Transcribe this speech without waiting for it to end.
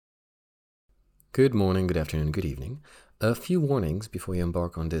Good morning, good afternoon, good evening. A few warnings before you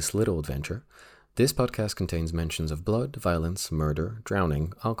embark on this little adventure. This podcast contains mentions of blood, violence, murder,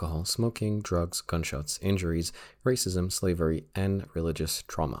 drowning, alcohol, smoking, drugs, gunshots, injuries, racism, slavery, and religious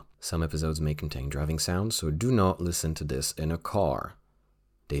trauma. Some episodes may contain driving sounds, so do not listen to this in a car.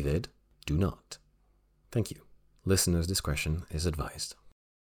 David, do not. Thank you. Listener's discretion is advised.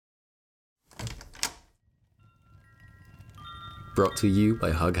 Brought to you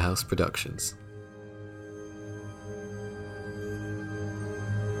by Hug House Productions.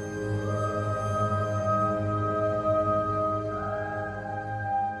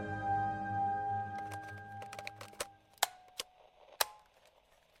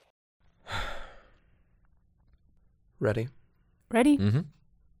 Ready? Ready? Mm-hmm.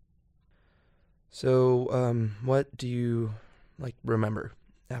 So, what do you, remember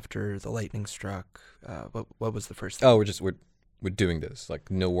after the lightning struck? What was the first thing? Oh, we're doing this,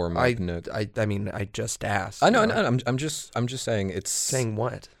 no warm up. I mean, I just asked. I know. I'm just saying it's. Saying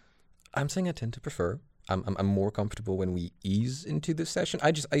what? I'm saying I tend to prefer. I'm more comfortable when we ease into this session.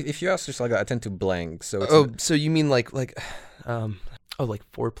 If you ask just like that, I tend to blank. So it's so you mean foreplay?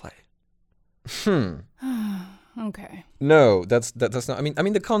 Okay. No, that's not. I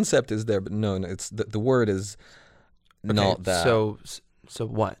mean, the concept is there, but no, it's the word is not that. So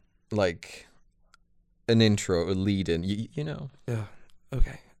what? Like an intro, a lead in. You know. Yeah.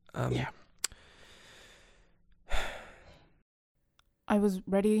 Okay. Yeah. I was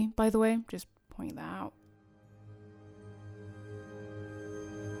ready, by the way. Just point that out.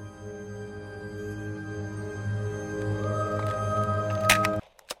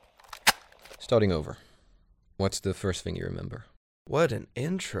 Starting over. What's the first thing you remember? What an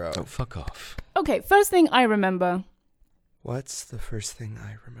intro. Oh, fuck off. Okay, first thing I remember. What's the first thing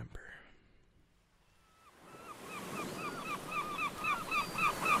I remember?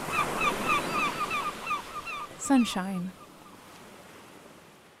 Sunshine.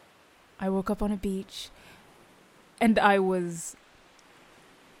 I woke up on a beach and I was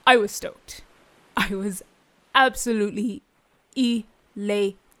stoked. I was absolutely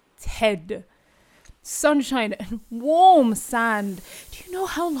elated. Sunshine and warm sand. Do you know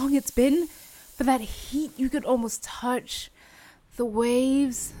how long it's been? For that heat you could almost touch. The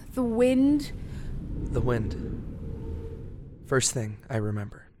waves, the wind. The wind. First thing I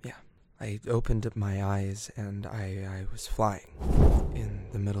remember, yeah. I opened up my eyes and I was flying in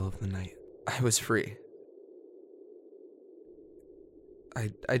the middle of the night. I was free.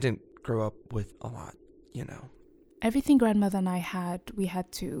 I didn't grow up with a lot, you know. Everything grandmother and I had, we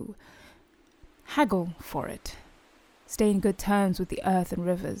had to haggle for it. Stay in good terms with the earth and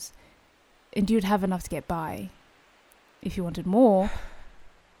rivers. And you'd have enough to get by. If you wanted more,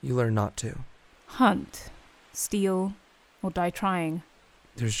 You learn not to. hunt, steal, or die trying.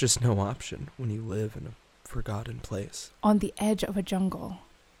 There's just no option when you live in a forgotten place. On the edge of a jungle.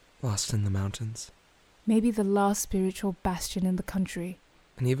 Lost in the mountains. Maybe the last spiritual bastion in the country.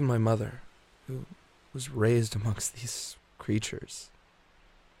 And even my mother, who was raised amongst these creatures,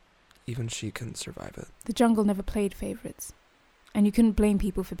 even she couldn't survive it. The jungle never played favorites. And you couldn't blame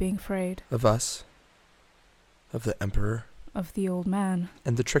people for being afraid. Of us. Of the Emperor. Of the old man.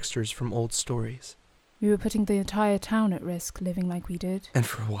 And the tricksters from old stories. We were putting the entire town at risk living like we did. And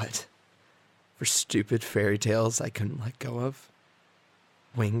for what? For stupid fairy tales I couldn't let go of?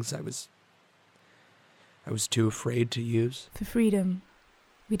 Wings I was too afraid to use? For freedom.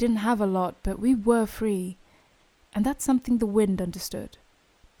 We didn't have a lot, but we were free. And that's something the wind understood.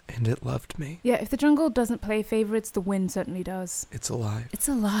 And it loved me. Yeah, if the jungle doesn't play favorites, the wind certainly does. It's alive. It's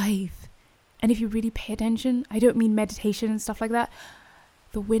alive. And if you really pay attention, I don't mean meditation and stuff like that,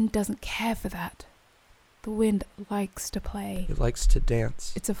 the wind doesn't care for that. The wind likes to play. It likes to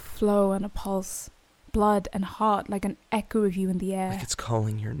dance. It's a flow and a pulse, blood and heart like an echo of you in the air. Like it's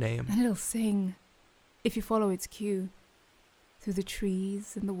calling your name. And it'll sing, if you follow its cue, through the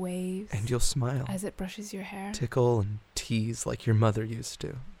trees and the waves. And you'll smile. As it brushes your hair. Tickle and tease like your mother used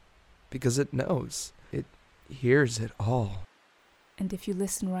to. Because it knows. It hears it all. And if you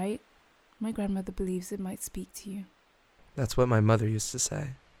listen right, my grandmother believes it might speak to you. That's what my mother used to say.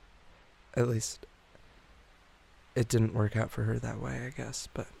 At least, it didn't work out for her that way, I guess,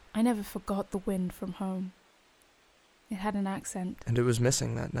 but... I never forgot the wind from home. It had an accent. And it was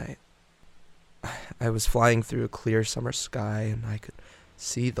missing that night. I was flying through a clear summer sky, and I could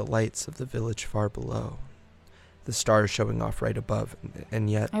see the lights of the village far below. The stars showing off right above, and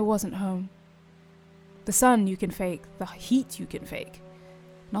yet... I wasn't home. The sun you can fake, the heat you can fake.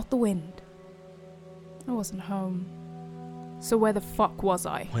 Not the wind. I wasn't home. So where the fuck was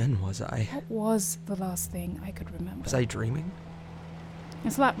I? When was I? What was the last thing I could remember? Was I dreaming? I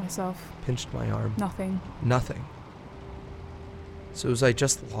slapped myself. Pinched my arm. Nothing. Nothing. So was I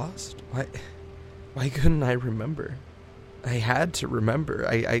just lost? Why couldn't I remember? I had to remember.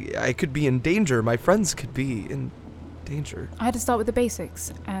 I could be in danger. My friends could be in danger. I had to start with the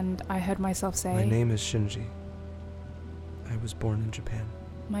basics, and I heard myself say, My name is Shinji. I was born in Japan.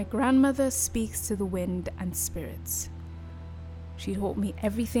 My grandmother speaks to the wind and spirits. She taught me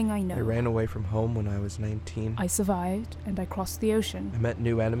everything I know. I ran away from home when I was 19. I survived, and I crossed the ocean, I met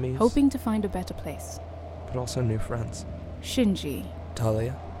new enemies, hoping to find a better place. but also new friends. Shinji,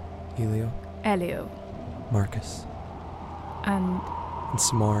 Talia, Helio, Elio, Marcus, and and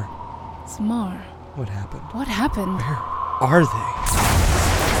Samar. Smar. What happened? What happened? Where are they?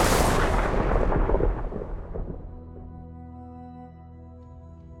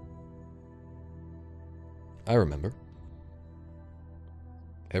 I remember.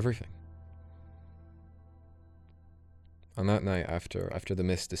 Everything. On that night after the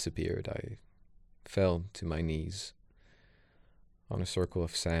mist disappeared, I fell to my knees on a circle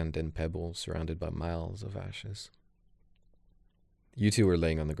of sand and pebbles surrounded by miles of ashes. You two were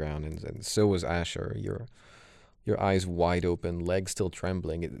laying on the ground, and so was Asher, your eyes wide open, legs still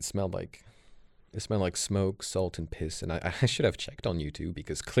trembling. It smelled like smoke, salt, and piss, and I should have checked on you two,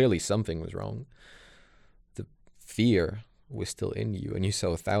 because clearly something was wrong. The fear was still in you, and you saw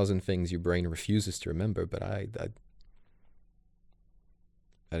 1,000 things your brain refuses to remember, but I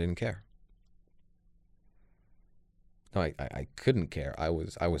didn't care. No, I couldn't care. I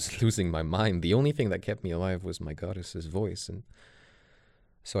was losing my mind. The only thing that kept me alive was my goddess's voice, and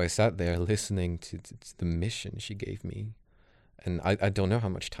so I sat there listening to the mission she gave me, and I don't know how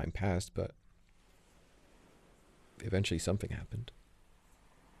much time passed, but eventually something happened.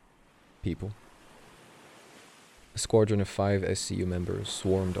 People. A squadron of 5 SCU members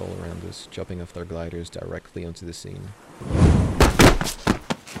swarmed all around us, jumping off their gliders directly onto the scene.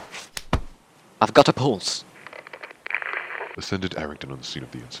 I've got a pulse. Ascendant Arrington on the scene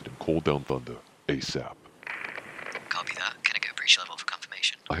of the incident. Call down Thunder, ASAP. Copy that. Can I get a breach level for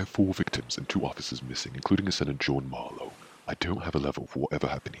confirmation? I have 4 victims and 2 officers missing, including Ascendant John Marlowe. I don't have a level for whatever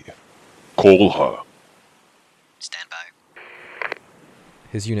happened here. Call her. Stand by.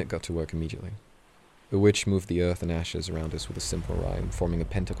 His unit got to work immediately. The witch moved the earth and ashes around us with a simple rhyme, forming a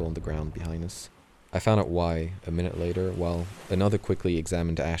pentacle on the ground behind us. I found out why a minute later, while another quickly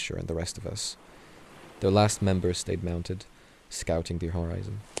examined Asher and the rest of us. Their last members stayed mounted, scouting the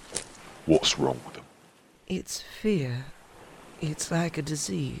horizon. What's wrong with them? It's fear. It's like a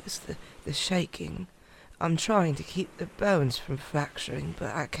disease, the shaking. I'm trying to keep the bones from fracturing,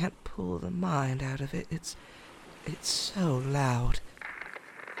 but I can't pull the mind out of it. It's so loud.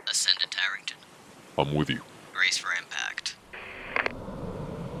 Ascendant Arrington. I'm with you. Brace for impact.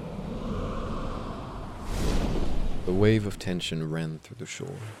 A wave of tension ran through the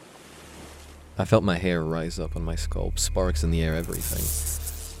shore. I felt my hair rise up on my scalp, sparks in the air, everything.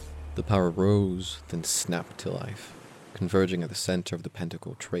 The power rose, then snapped to life, converging at the center of the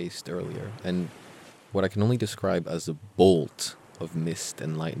pentacle traced earlier, and what I can only describe as a bolt of mist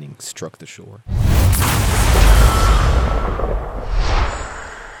and lightning struck the shore.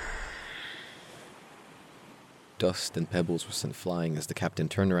 Dust and pebbles were sent flying as the captain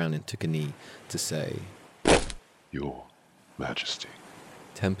turned around and took a knee to say, Your Majesty.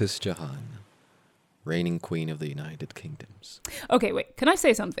 Tempest Jahan, reigning queen of the United Kingdoms. Okay, wait, can I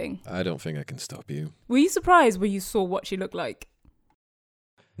say something? I don't think I can stop you. Were you surprised when you saw what she looked like?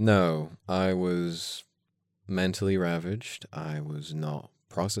 No, I was mentally ravaged. I was not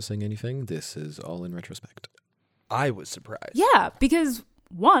processing anything. This is all in retrospect. I was surprised. Yeah, because,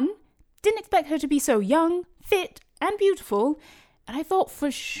 one, didn't expect her to be so young, fit, and beautiful, and I thought for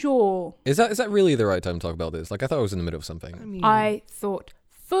sure... Is that really the right time to talk about this? Like, I thought I was in the middle of something. I thought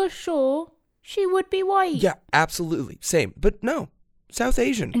for sure she would be white. Yeah, absolutely. Same. But no, South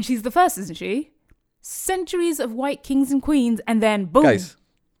Asian. And she's the first, isn't she? Centuries of white kings and queens, and then boom. Guys,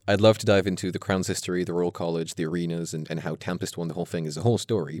 I'd love to dive into the Crown's history, the Royal College, the arenas, and how Tempest won the whole thing is a whole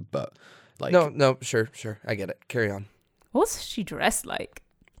story, but, like... No, sure. I get it. Carry on. What's she dressed like?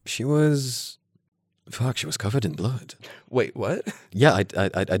 She was... Fuck, she was covered in blood. Wait, what? Yeah,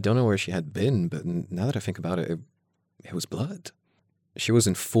 I don't know where she had been, but now that I think about it, it was blood. She was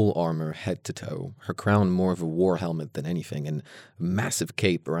in full armor, head to toe, her crown more of a war helmet than anything, and a massive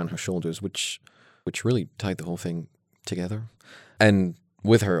cape around her shoulders, which really tied the whole thing together. And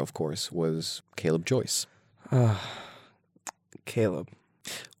with her, of course, was Caleb Joyce. Caleb.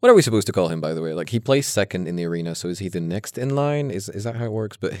 What are we supposed to call him, by the way? Like, he placed second in the arena, so is he the next in line? Is that how it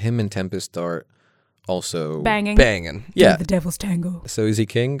works? But him and Tempest are also... Banging. Yeah. The devil's tango. So is he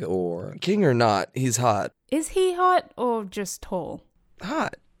king, or... King or not, he's hot. Is he hot or just tall?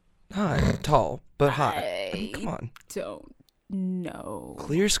 Hot. Tall, but hot. I mean, come on. Don't know.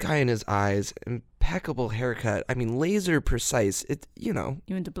 Clear sky in his eyes, impeccable haircut. I mean, laser precise. You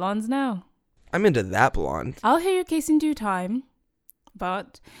into blondes now? I'm into that blonde. I'll hear your case in due time.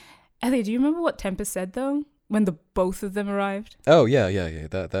 But, Ellie, do you remember what Tempest said, though? When the both of them arrived? Oh, yeah.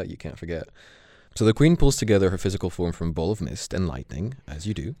 That you can't forget. So the queen pulls together her physical form from ball of mist and lightning, as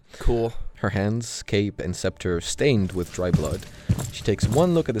you do. Cool. Her hands, cape, and scepter stained with dry blood. She takes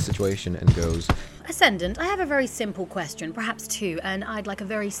one look at the situation and goes, Ascendant, I have a very simple question, perhaps two, and I'd like a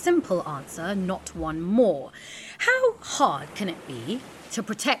very simple answer, not one more. How hard can it be to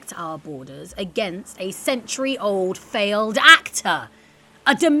protect our borders against a century-old failed actor?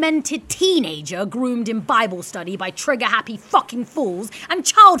 A demented teenager groomed in Bible study by trigger-happy fucking fools and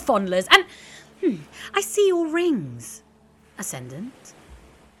child fondlers, and... I see your rings, Ascendant.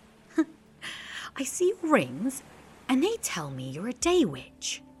 I see your rings, and they tell me you're a day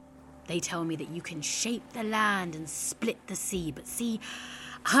witch. They tell me that you can shape the land and split the sea, but see,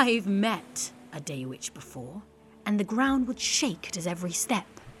 I've met a day witch before, and the ground would shake at his every step.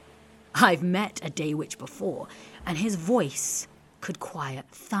 I've met a day witch before, and his voice could quiet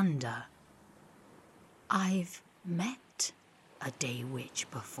thunder. I've met a day witch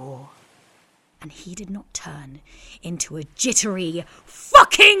before, and he did not turn into a jittery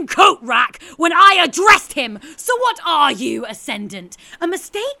fucking coat rack when I addressed him. So what are you, Ascendant? A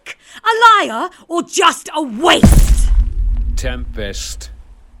mistake? A liar? Or just a waste? Tempest.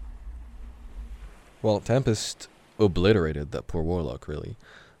 Well, Tempest obliterated that poor warlock, really.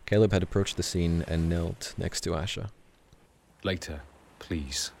 Caleb had approached the scene and knelt next to Asha. Later,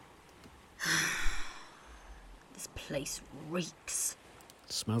 please. This place reeks.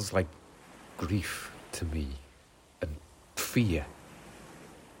 It smells like grief to me, and fear.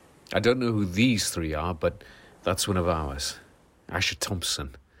 I don't know who these three are, but that's one of ours. Asher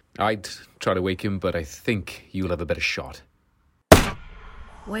Thompson. I'd try to wake him, but I think you'll have a better shot.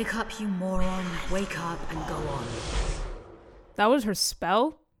 Wake up, you moron. Wake up and go on. That was her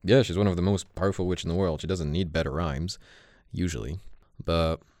spell? Yeah, she's one of the most powerful witch in the world. She doesn't need better rhymes, usually.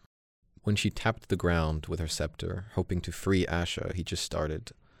 But when she tapped the ground with her scepter, hoping to free Asha, he just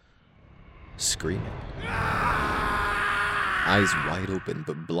started screaming. Eyes wide open,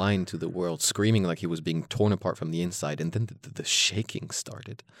 but blind to the world, screaming like he was being torn apart from the inside, and then the shaking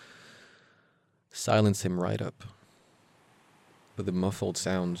started. Silenced him right up. But the muffled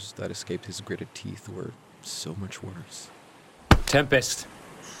sounds that escaped his gritted teeth were so much worse. Tempest!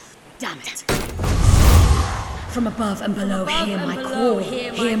 Damn it. From above and below, hear my call,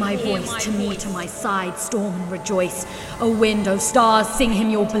 hear my voice, to me, to my side, storm and rejoice. O wind, O stars, sing him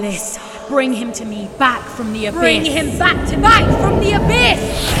your bliss. Bring him to me, back from the abyss. Bring him back to me, back from the abyss!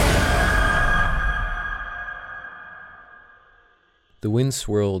 The wind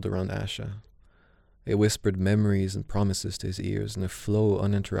swirled around Asha. It whispered memories and promises to his ears in a flow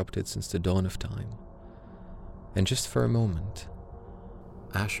uninterrupted since the dawn of time. And just for a moment,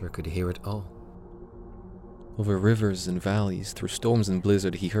 Asher could hear it all. Over rivers and valleys, through storms and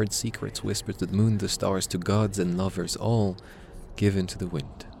blizzard, he heard secrets whispered to the moon, the stars, to gods and lovers, all given to the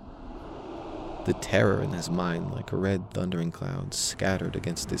wind. The terror in his mind, like a red thundering cloud, scattered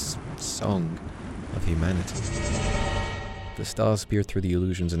against this song of humanity. The stars peered through the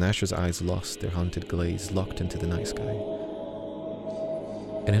illusions, and Asher's eyes lost their haunted glaze, locked into the night sky.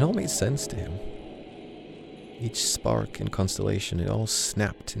 And it all made sense to him. Each spark and constellation, it all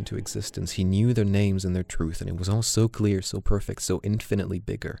snapped into existence. He knew their names and their truth, and it was all so clear, so perfect, so infinitely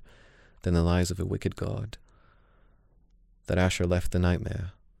bigger than the lies of a wicked god, that Asher left the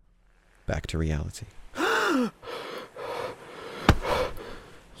nightmare back to reality.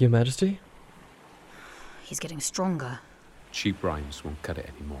 Your Majesty? He's getting stronger. Cheap rhymes won't cut it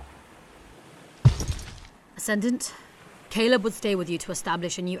anymore. Ascendant, Caleb would stay with you to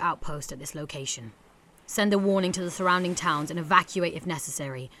establish a new outpost at this location. Send a warning to the surrounding towns and evacuate if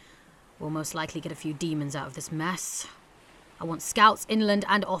necessary. We'll most likely get a few demons out of this mess. I want scouts inland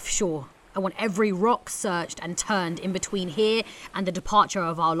and offshore. I want every rock searched and turned in between here and the departure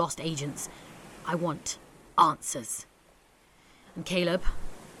of our lost agents. I want answers. And Caleb,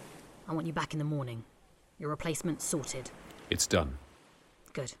 I want you back in the morning. Your replacement sorted. It's done.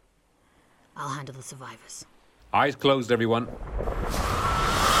 Good. I'll handle the survivors. Eyes closed, everyone.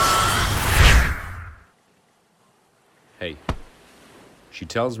 Hey, she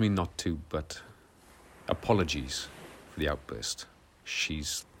tells me not to, but apologies for the outburst.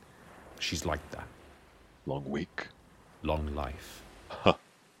 She's like that. Long week? Long life. Huh.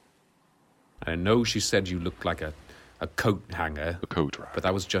 I know she said you looked like a coat hanger. A coat rack. But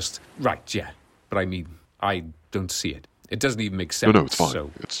that was just... Right, yeah. But I mean, I don't see it. It doesn't even make sense. No, it's fine. So...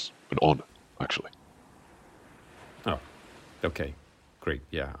 It's an honor, actually. Oh, okay. Great,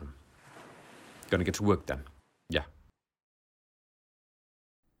 yeah. I'm gonna get to work then. Yeah.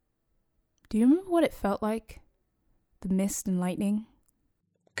 Do you remember what it felt like? The mist and lightning?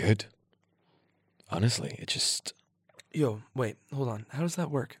 Good. Honestly, it just... Yo, wait, hold on. How does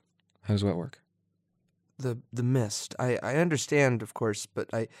that work? How does what work? The mist. I understand, of course, but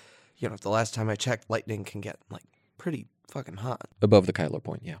the last time I checked, lightning can get, pretty fucking hot. Above the Kyler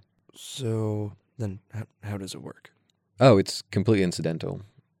point, yeah. So, then how does it work? Oh, it's completely incidental.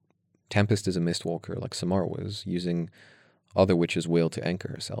 Tempest is a mistwalker like Samara was, using other witches' will to anchor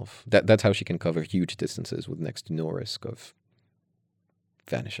herself. That's how she can cover huge distances with next to no risk of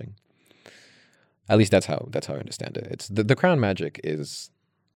vanishing. At least that's how I understand it. It's the crown magic is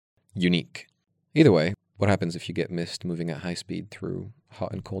unique. Either way, what happens if you get mist moving at high speed through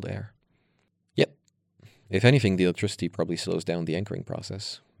hot and cold air? Yep. If anything, the electricity probably slows down the anchoring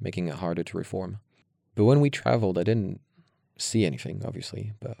process, making it harder to reform. But when we traveled, I didn't see anything,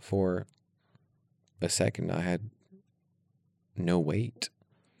 obviously, but for a second I had no weight,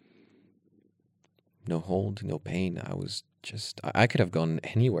 no hold, no pain. I could have gone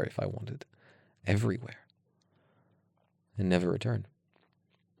anywhere if I wanted, everywhere, and never return.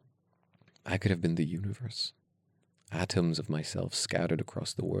 I could have been the universe, atoms of myself scattered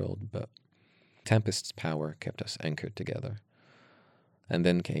across the world, but Tempest's power kept us anchored together. And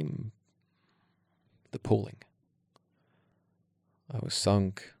then came the pulling. I was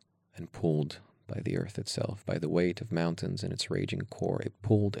sunk and pulled by the earth itself, by the weight of mountains in its raging core. It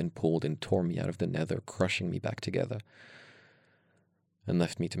pulled and pulled and tore me out of the nether, crushing me back together, and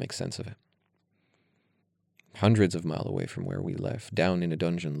left me to make sense of it. Hundreds of miles away from where we left, down in a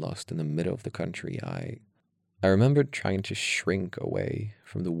dungeon lost in the middle of the country, I remembered trying to shrink away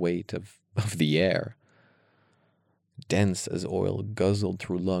from the weight of the air, dense as oil, guzzled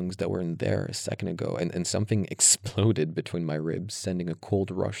through lungs that weren't there a second ago, and something exploded between my ribs, sending a cold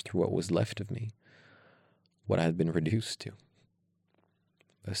rush through what was left of me, what I had been reduced to.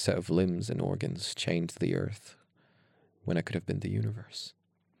 A set of limbs and organs chained to the earth when I could have been the universe.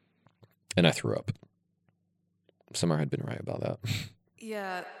 And I threw up. Samar had been right about that.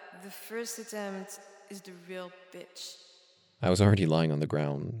 Yeah, the first attempt is the real bitch. I was already lying on the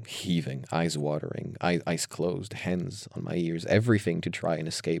ground, heaving, eyes watering, eyes closed, hands on my ears, everything to try and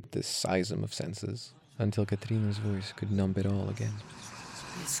escape this seism of senses, until Katrina's voice could numb it all again.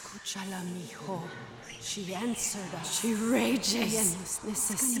 Escúchala, mijo. She answered us. She rages.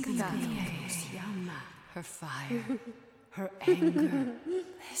 Necesita her fire, her anger.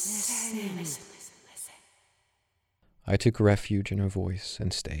 Listen. I took refuge in her voice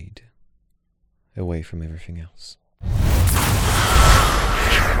and stayed, away from everything else.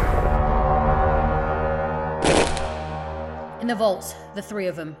 In the vault, the three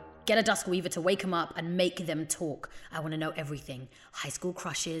of them. Get a Duskweaver to wake them up and make them talk. I want to know everything. High school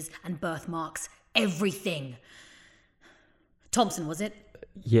crushes and birthmarks. Everything. Thompson, was it?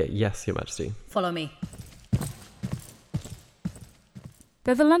 Yes, Your Majesty. Follow me.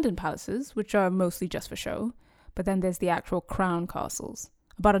 They're the London palaces, which are mostly just for show, but then there's the actual crown castles,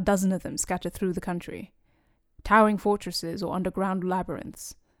 about a dozen of them scattered through the country. Towering fortresses or underground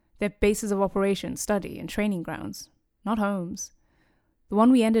labyrinths. They're bases of operation, study, and training grounds, not homes. The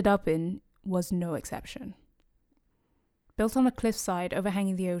one we ended up in was no exception. Built on a cliffside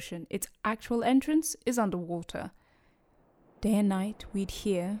overhanging the ocean, its actual entrance is underwater. Day and night, we'd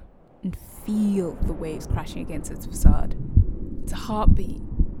hear and feel the waves crashing against its facade. It's a heartbeat.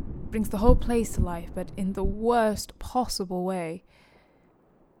 Brings the whole place to life, but in the worst possible way.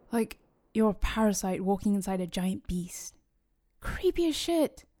 Like you're a parasite walking inside a giant beast. Creepy as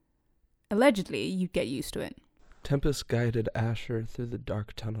shit. Allegedly, you'd get used to it. Tempest guided Asher through the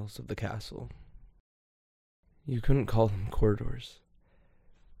dark tunnels of the castle. You couldn't call them corridors.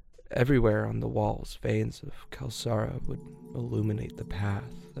 Everywhere on the walls, veins of Kalsara would illuminate the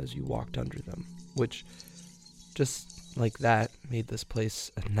path as you walked under them, which, just like that, made this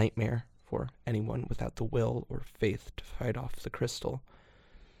place a nightmare for anyone without the will or faith to fight off the crystal.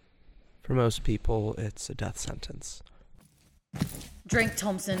 For most people, it's a death sentence. Drink,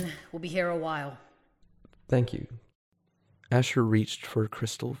 Thompson. We'll be here a while. Thank you. Asher reached for a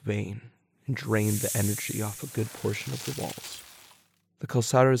crystal vein and drained the energy off a good portion of the walls. The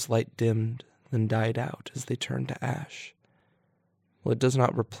Kalsara's light dimmed, then died out as they turned to ash. While it does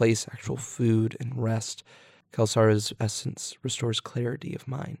not replace actual food and rest, Kalsara's essence restores clarity of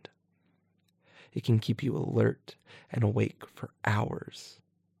mind. It can keep you alert and awake for hours,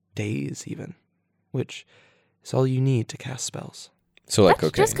 days even, which is all you need to cast spells. So like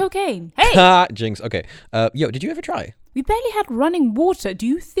That's cocaine. just cocaine. Hey! Jinx. Okay. Yo, did you ever try? We barely had running water. Do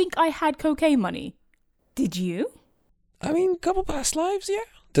you think I had cocaine money? Did you? I mean, couple past lives, yeah.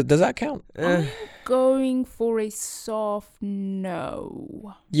 Does that count? I'm going for a soft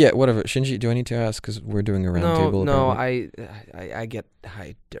no. Yeah, whatever. Shinji, do I need to ask? Because we're doing a round table. No, apparently. I get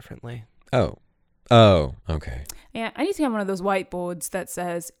high differently. Oh, okay. Yeah, I need to get one of those whiteboards that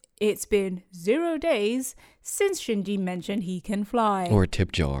says, it's been 0 days since Shinji mentioned he can fly. Or a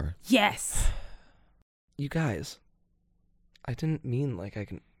tip jar. Yes. You guys, I didn't mean like I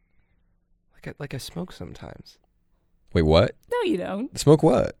can... Like I smoke sometimes. Wait, what? No, you don't. Smoke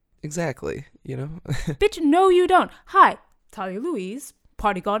what? Exactly, you know? Bitch, no, you don't. Hi, Talia Louise,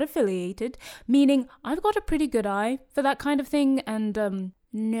 Party God affiliated, meaning I've got a pretty good eye for that kind of thing, and,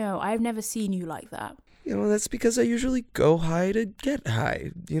 no, I've never seen you like that. You know, that's because I usually go high to get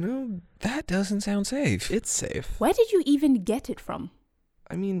high, you know? That doesn't sound safe. It's safe. Where did you even get it from?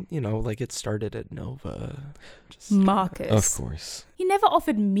 I mean, you know, like it started at Nova. Marcus. Of course. He never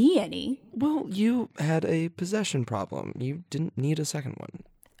offered me any. Well, you had a possession problem. You didn't need a second one.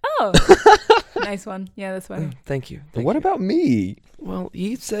 Oh. Nice one. Yeah, that's funny. Thank you. What about me? Well,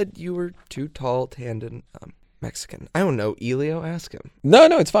 he said you were too tall, tanned, and Mexican. I don't know. Elio, ask him. No,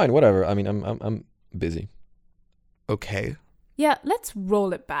 it's fine. Whatever. I mean, I'm busy. Okay. Yeah, let's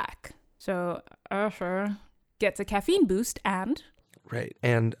roll it back. So, Usher gets a caffeine boost and... Right.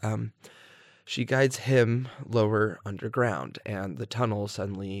 And she guides him lower underground, and the tunnel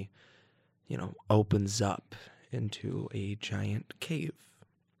suddenly, you know, opens up into a giant cave.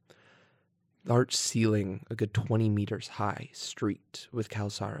 The arched ceiling, a good 20 meters high, streaked with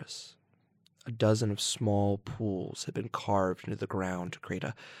calcareous. A dozen of small pools had been carved into the ground to create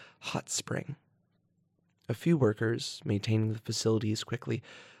a hot spring. A few workers maintaining the facilities quickly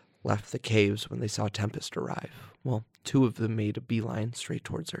left the caves when they saw Tempest arrive. Well, 2 of them made a beeline straight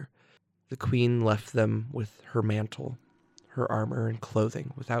towards her. The queen left them with her mantle, her armor, and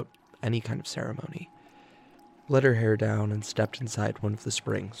clothing without any kind of ceremony. Let her hair down and stepped inside one of the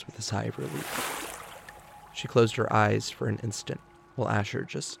springs with a sigh of relief. She closed her eyes for an instant, while Asher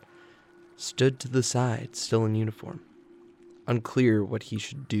just stood to the side, still in uniform. Unclear what he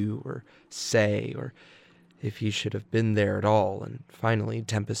should do or say, or if he should have been there at all, and finally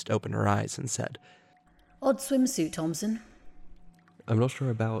Tempest opened her eyes and said, Odd swimsuit, Thompson. I'm not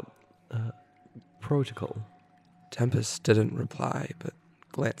sure about protocol. Tempest didn't reply, but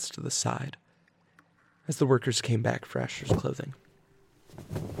glanced to the side as the workers came back for Asher's clothing.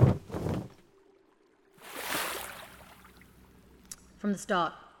 From the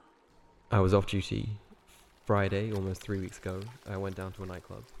start. I was off duty Friday, almost 3 weeks ago. I went down to a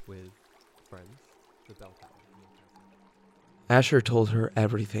nightclub with friends. The bell tower. Asher told her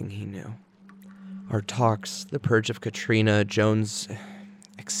everything he knew. Our talks, the purge of Katrina, Jones'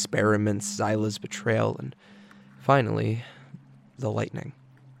 experiments, Zyla's betrayal, and finally, the lightning.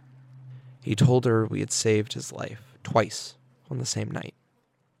 He told her we had saved his life, twice, on the same night.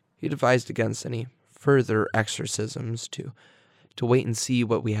 He'd advised against any further exorcisms to wait and see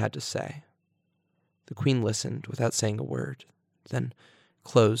what we had to say. The queen listened without saying a word, then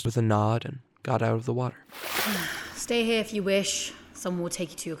closed with a nod and got out of the water. Stay here if you wish. Someone will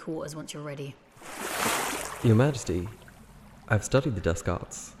take you to your quarters once you're ready. Your Majesty, I've studied the Dusk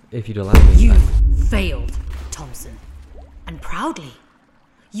Arts. If you'd allow me... You failed, Thompson. And proudly.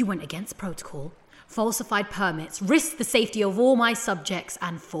 You went against protocol, falsified permits, risked the safety of all my subjects,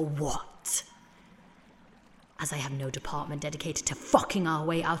 and for what? As I have no department dedicated to fucking our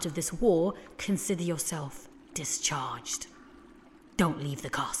way out of this war, consider yourself discharged. Don't leave the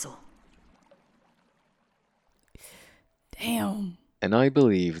castle. Damn. And I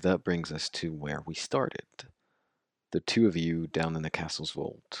believe that brings us to where we started. The 2 of you down in the castle's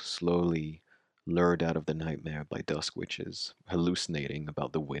vault, slowly lured out of the nightmare by dusk witches, hallucinating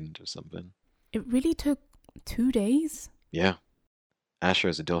about the wind or something. It really took 2 days? Yeah. Asher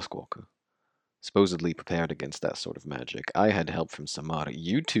is a Duskwalker, supposedly prepared against that sort of magic. I had help from Samara.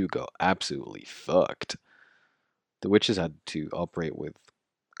 You 2 got absolutely fucked. The witches had to operate with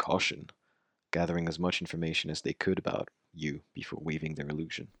caution, gathering as much information as they could about you before weaving their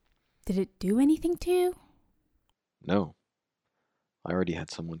illusion. Did it do anything to you? No. I already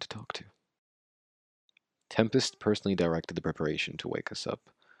had someone to talk to. Tempest personally directed the preparation to wake us up,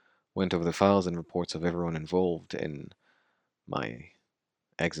 went over the files and reports of everyone involved in my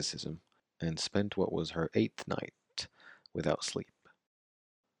exorcism, and spent what was her 8th night without sleep.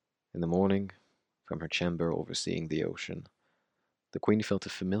 In the morning, from her chamber overseeing the ocean, the queen felt a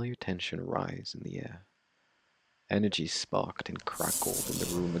familiar tension rise in the air. Energy sparked and crackled in the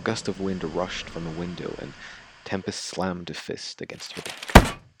room. A gust of wind rushed from a window, and Tempest slammed a fist against her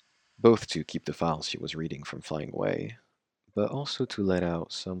deck. both to keep the files she was reading from flying away, but also to let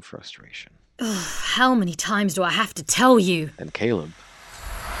out some frustration. Ugh, how many times do I have to tell you? And Caleb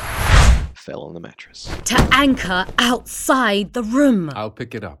fell on the mattress. To anchor outside the room. I'll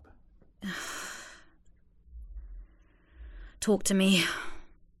pick it up. Talk to me.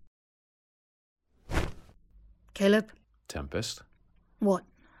 Caleb? Tempest? What?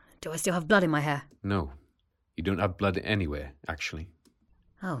 Do I still have blood in my hair? No. You don't have blood anywhere, actually.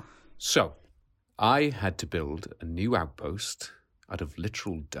 Oh. So, I had to build a new outpost out of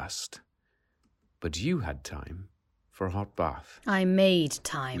literal dust. But you had time for a hot bath. I made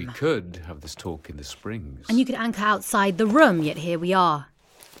time. We could have this talk in the springs. And you could anchor outside the room, yet here we are.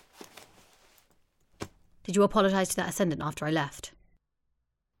 Did you apologise to that Ascendant after I left?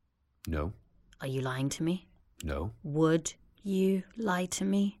 No. Are you lying to me? No. Would you lie to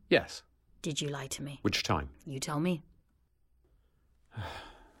me? Yes. Did you lie to me? Which time? You tell me.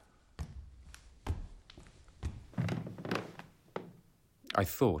 I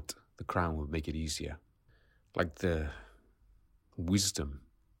thought the crown would make it easier. Like the wisdom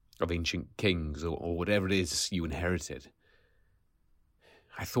of ancient kings or whatever it is you inherited.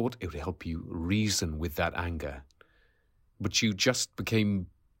 I thought it would help you reason with that anger. But you just became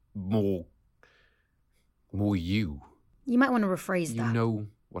more you. You might want to rephrase that. You know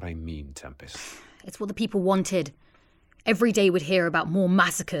what I mean, Tempest. It's what the people wanted. Every day we'd hear about more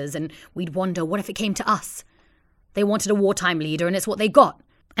massacres and we'd wonder, what if it came to us? They wanted a wartime leader and it's what they got.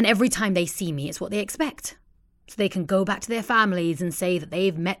 And every time they see me, it's what they expect. So they can go back to their families and say that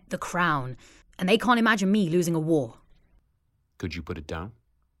they've met the crown. And they can't imagine me losing a war. Could you put it down?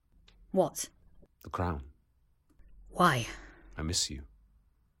 What? The crown. Why? I miss you.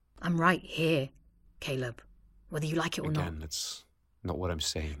 I'm right here, Caleb. Whether you like it or not. Again, that's not what I'm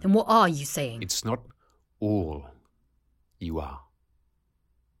saying. Then what are you saying? It's not all you are.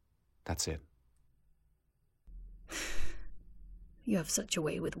 That's it. You have such a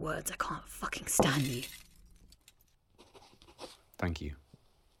way with words, I can't fucking stand you. Thank you.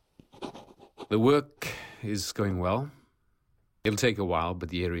 The work is going well. It'll take a while, but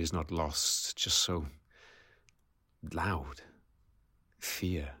the area is not lost. Just so loud.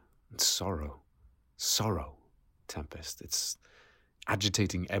 Fear and sorrow. Sorrow, Tempest. It's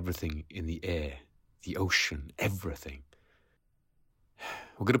agitating everything in the air, the ocean, everything.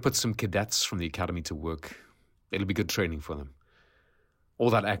 We're going to put some cadets from the academy to work. It'll be good training for them. All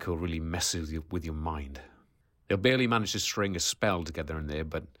that echo really messes with your mind. They'll barely manage to string a spell together in there,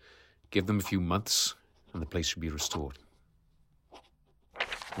 but give them a few months and the place should be restored.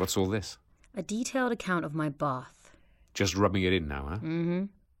 What's all this? A detailed account of my bath. Just rubbing it in now, huh? Mm-hmm.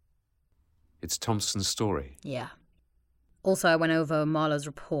 It's Thompson's story. Yeah. Also, I went over Marlowe's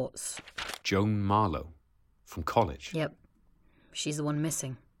reports. Joan Marlowe? From college? Yep. She's the one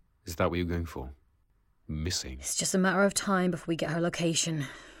missing. Is that what you're going for? Missing? It's just a matter of time before we get her location.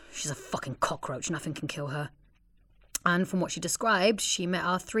 She's a fucking cockroach. Nothing can kill her. And from what she described, she met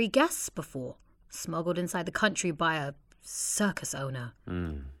our 3 guests before. Smuggled inside the country by a circus owner.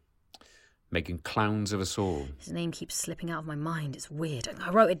 Making clowns of us all. His name keeps slipping out of my mind. It's weird. I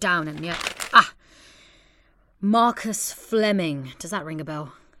wrote it down and Marcus Fleming. Does that ring a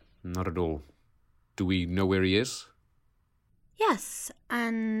bell? Not at all. Do we know where he is? Yes,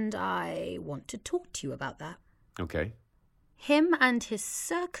 and I want to talk to you about that. Okay. Him and his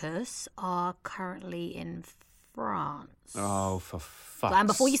circus are currently in France. Oh, for fuck's... And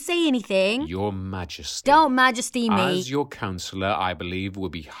before you say anything... Your Majesty. Don't Majesty me. As your counsellor, I believe, will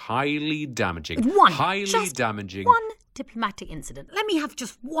be highly damaging. Damaging. One diplomatic incident. Let me have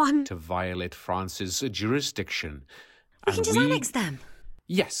just one. To violate France's jurisdiction. We can just annex them.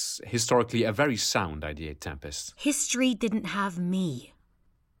 Yes, historically a very sound idea, Tempest. History didn't have me.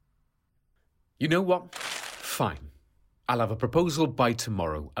 You know what? Fine. I'll have a proposal by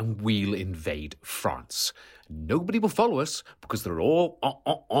tomorrow and we'll invade France. Nobody will follow us because they're all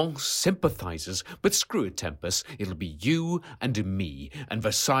sympathisers. But screw it, Tempest. It'll be you and me. And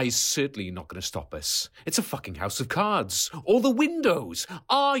Versailles is certainly not going to stop us. It's a fucking house of cards. All the windows.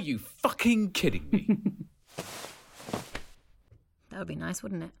 Are you fucking kidding me? That would be nice,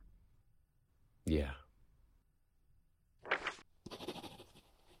 wouldn't it? Yeah.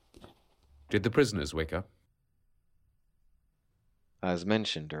 Did the prisoners wake up? As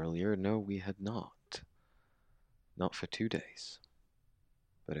mentioned earlier, no, we had not. Not for 2 days.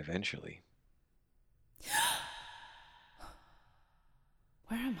 But eventually.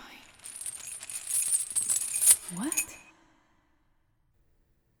 Where am I? What?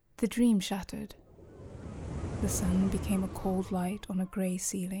 The dream shattered. The sun became a cold light on a grey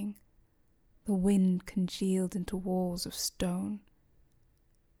ceiling. The wind congealed into walls of stone.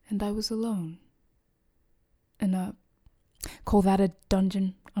 and I was alone. Call that a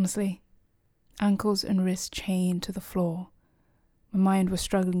dungeon, honestly. Ankles and wrists chained to the floor. My mind was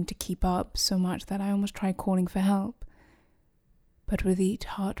struggling to keep up so much that I almost tried calling for help. But with each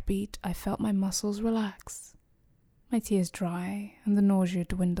heartbeat, I felt my muscles relax, my tears dry, and the nausea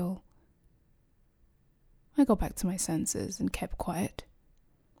dwindle. I got back to my senses and kept quiet.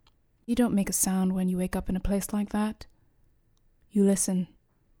 You don't make a sound when you wake up in a place like that. You listen.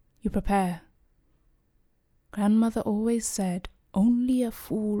 You prepare. Grandmother always said, only a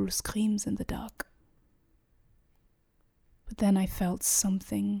fool screams in the dark. But then I felt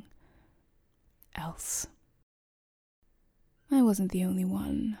something else. I wasn't the only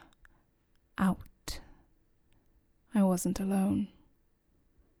one out. I wasn't alone.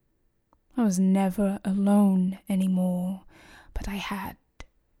 I was never alone anymore, but I had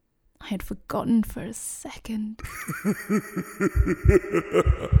forgotten for a second.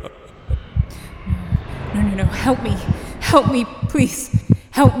 No, help me, please,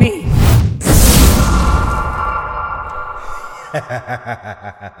 help me.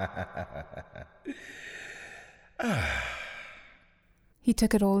 He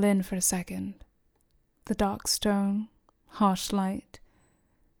took it all in for a second. The dark stone, harsh light,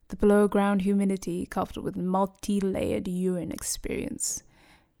 the below-ground humidity coupled with multi-layered urine experience.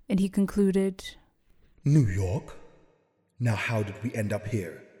 And he concluded, New York? Now how did we end up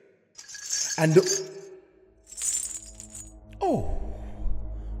here? And oh,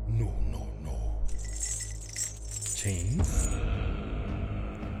 no. Chains?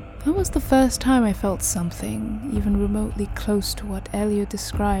 That was the first time I felt something, even remotely close to what Elliot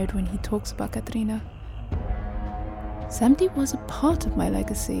described when he talks about Katrina. Samdi was a part of my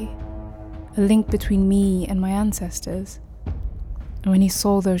legacy, a link between me and my ancestors. And when he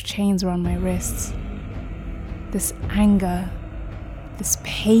saw those chains around my wrists, this anger, this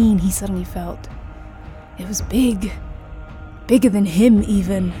pain he suddenly felt, it was big, bigger than him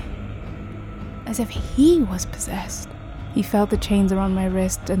even, as if he was possessed. He felt the chains around my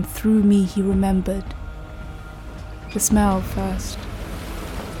wrist, and through me he remembered. The smell first.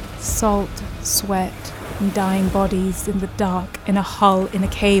 Salt, sweat, and dying bodies in the dark, in a hull, in a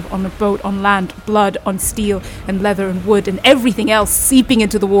cave, on a boat, on land, blood on steel and leather and wood, and everything else seeping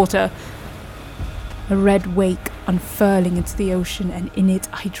into the water. A red wake unfurling into the ocean, and in it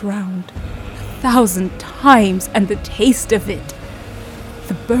I drowned 1,000 times, and the taste of it,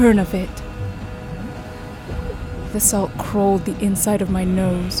 the burn of it. The salt crawled the inside of my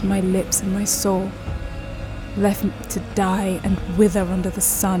nose, my lips, and my soul, left me to die and wither under the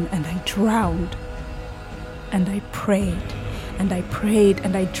sun, and I drowned. And I prayed, and I prayed,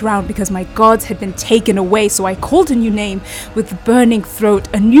 and I drowned because my gods had been taken away, so I called a new name with the burning throat,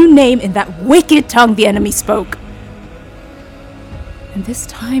 a new name in that wicked tongue the enemy spoke. And this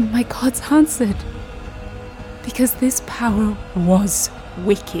time my gods answered, because this power was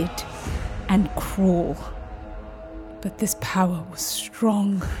wicked and cruel. But this power was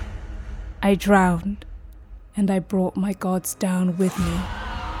strong. I drowned, and I brought my gods down with me.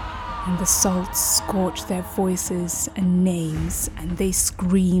 And the salt scorched their voices and names, and they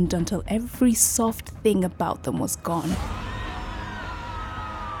screamed until every soft thing about them was gone.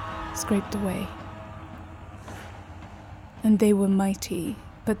 Scraped away. And they were mighty,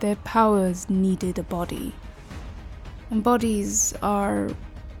 but their powers needed a body. And bodies are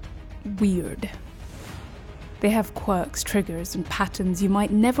weird. They have quirks, triggers, and patterns you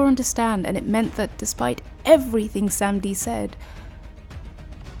might never understand, and it meant that despite everything Samdi said,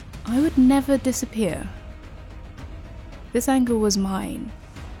 I would never disappear. This anger was mine,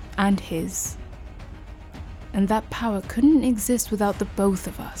 and his. And that power couldn't exist without the both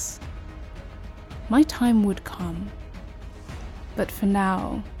of us. My time would come, but for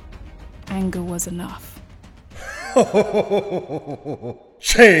now, anger was enough.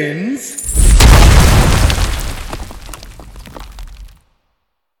 Chains?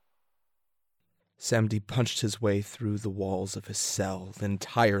 Samdi punched his way through the walls of his cell. The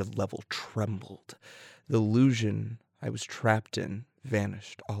entire level trembled. The illusion I was trapped in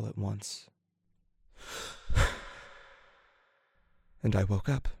vanished all at once. And I woke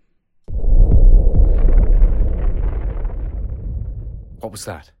up. What was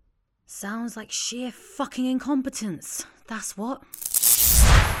that? Sounds like sheer fucking incompetence. That's what.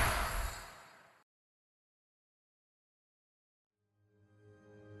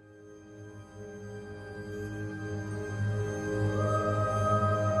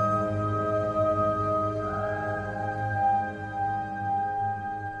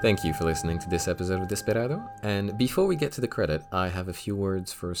 Thank you for listening to this episode of Desperado, and before we get to the credit, I have a few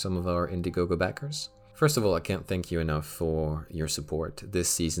words for some of our Indiegogo backers. First of all, I can't thank you enough for your support. This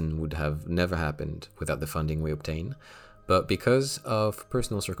season would have never happened without the funding we obtain, but because of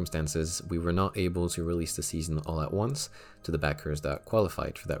personal circumstances, we were not able to release the season all at once to the backers that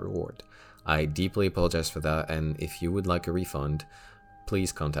qualified for that reward. I deeply apologize for that, and if you would like a refund,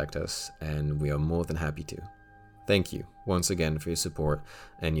 please contact us, and we are more than happy to. Thank you once again for your support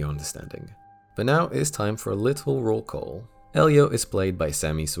and your understanding. But now it's time for a little roll call. Elio is played by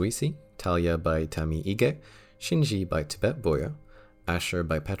Sami Suisi, Talia by Tami Ige, Shinji by Tibet Boya, Asher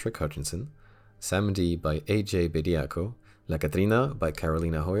by Patrick Hutchinson, Samdi by AJ Bediako, La Catrina by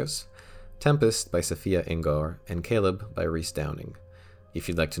Carolina Hoyos, Tempest by Sophia Engar, and Caleb by Reese Downing. If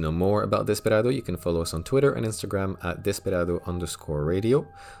you'd like to know more about Desperado, you can follow us on Twitter and Instagram at Desperado_radio,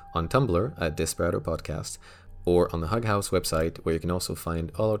 on Tumblr at Desperado Podcast, or on the Hug House website, where you can also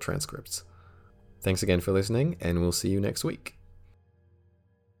find all our transcripts. Thanks again for listening, and we'll see you next week.